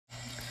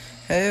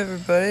Hey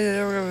everybody,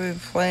 today we're gonna be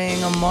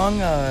playing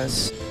Among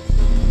Us.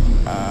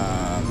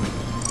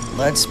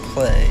 Let's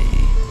play.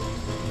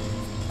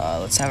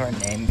 Let's have our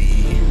name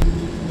be.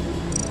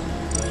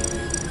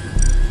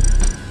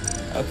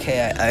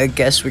 Okay, I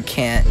guess we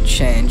can't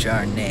change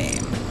our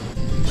name.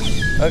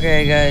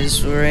 Okay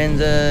guys, we're in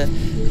the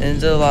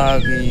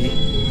lobby.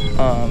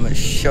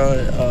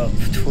 Shut up,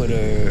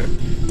 Twitter.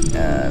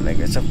 Make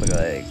yourself look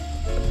like.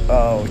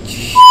 Oh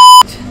shit.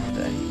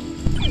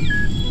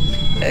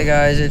 Hey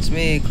guys, it's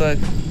me, Click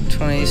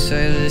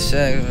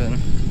 2077.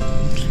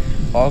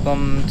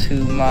 Welcome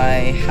to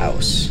my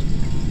house.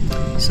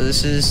 So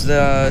this is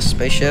the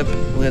spaceship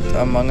with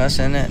Among Us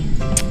in it.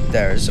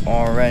 There's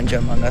orange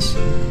Among Us,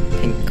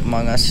 pink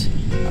Among Us.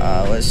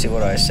 Let's see, what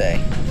do I say?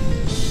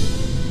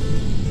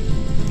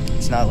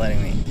 It's not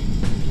letting me.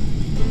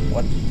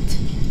 What?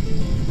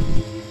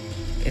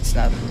 It's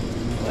not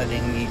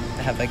letting me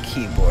have a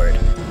keyboard.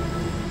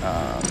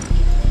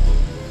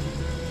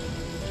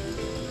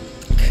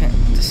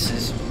 This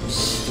is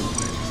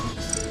stupid.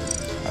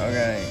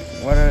 Okay,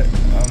 what are,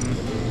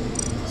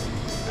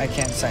 I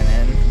can't sign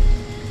in.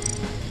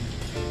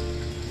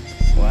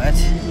 What?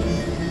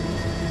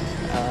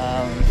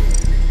 How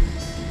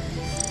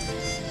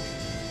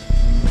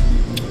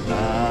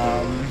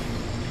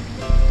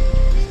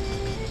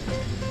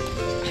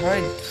do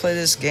I play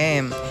this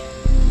game?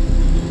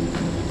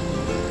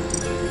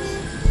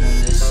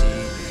 Let's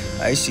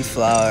see. Icy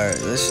flower.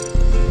 This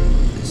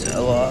is a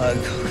log.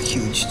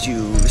 Huge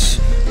juice.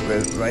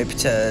 Ripe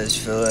Tez,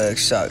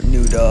 Felix,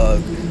 New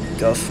Dog,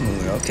 Guff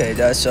Moon. Okay,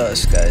 that's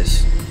us,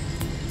 guys.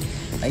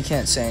 I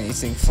can't say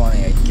anything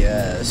funny, I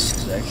guess,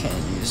 because I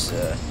can't use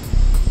the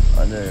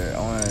other. I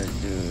want to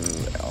do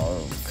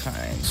all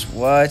kinds.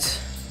 What?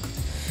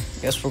 I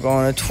guess we're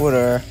going to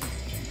Twitter.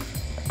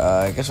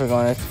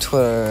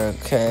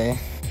 Okay.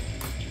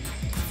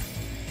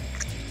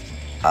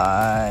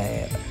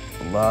 I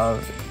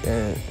love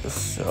it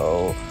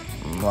so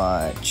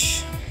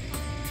much.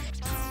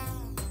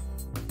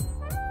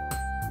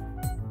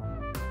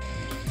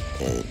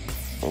 It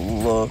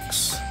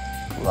looks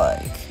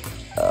like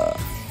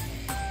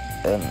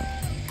an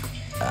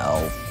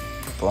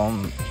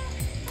album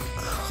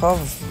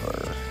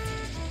cover.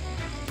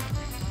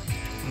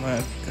 I'm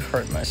gonna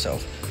hurt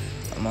myself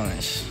Among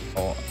Us.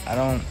 Oh, I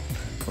don't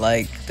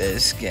like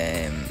this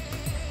game.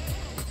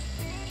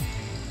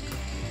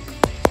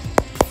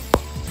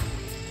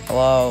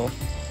 Hello?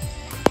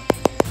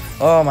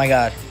 Oh my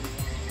god.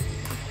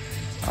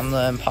 I'm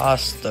the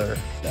imposter.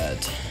 I'm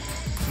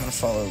gonna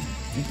follow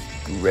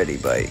Ready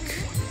Bike.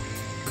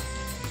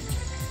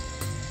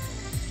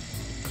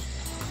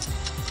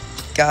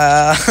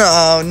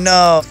 Oh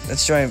no!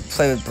 Let's play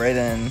with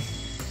Brayden.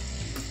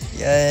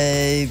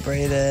 Yay,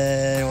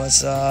 Brayden!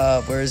 What's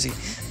up? Where is he?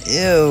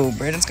 Ew!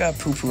 Brayden's got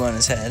poo poo on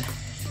his head.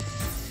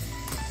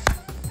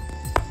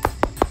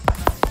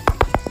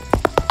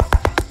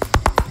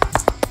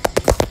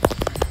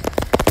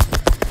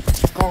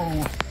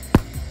 Oh!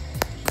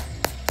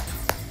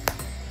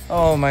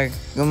 Oh my!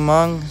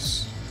 Among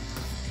Us.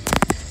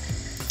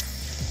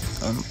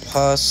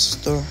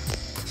 Imposter.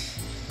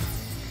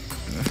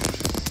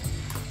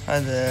 Hi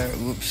there.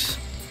 Oops.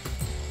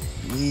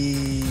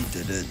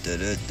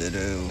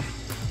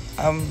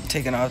 I'm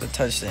taking off the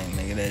touch thing,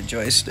 making it a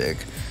joystick.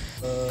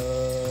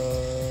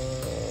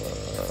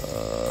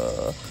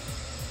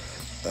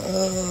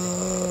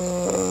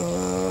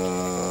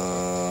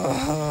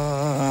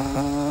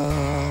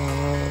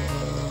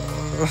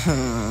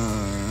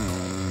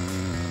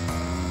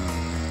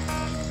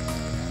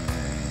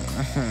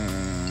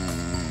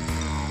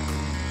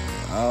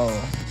 Oh,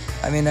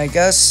 I mean, I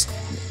guess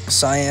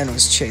Cyan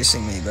was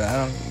chasing me, but I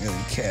don't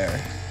really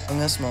care. In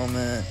this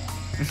moment,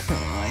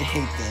 I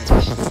hate this.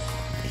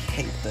 I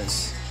hate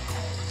this.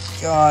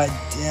 God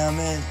damn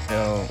it.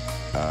 So,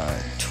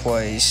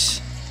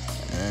 twice,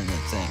 and then the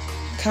thing.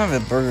 What kind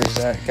of a burger is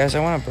that? Guys, I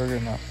want a burger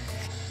now.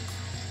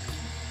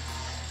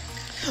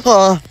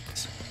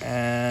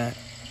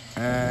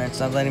 It's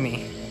not letting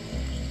me.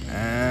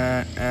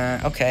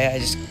 Okay, I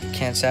just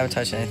can't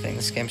sabotage anything.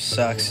 This game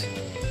sucks.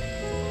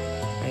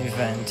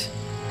 Event.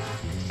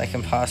 Like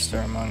imposter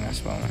Among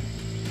Us moment.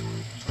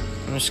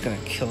 I'm just gonna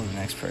kill the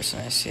next person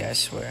I see, I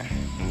swear.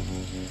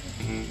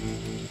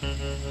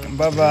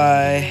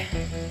 Bye-bye.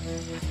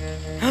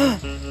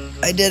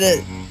 I did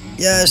it!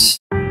 Yes!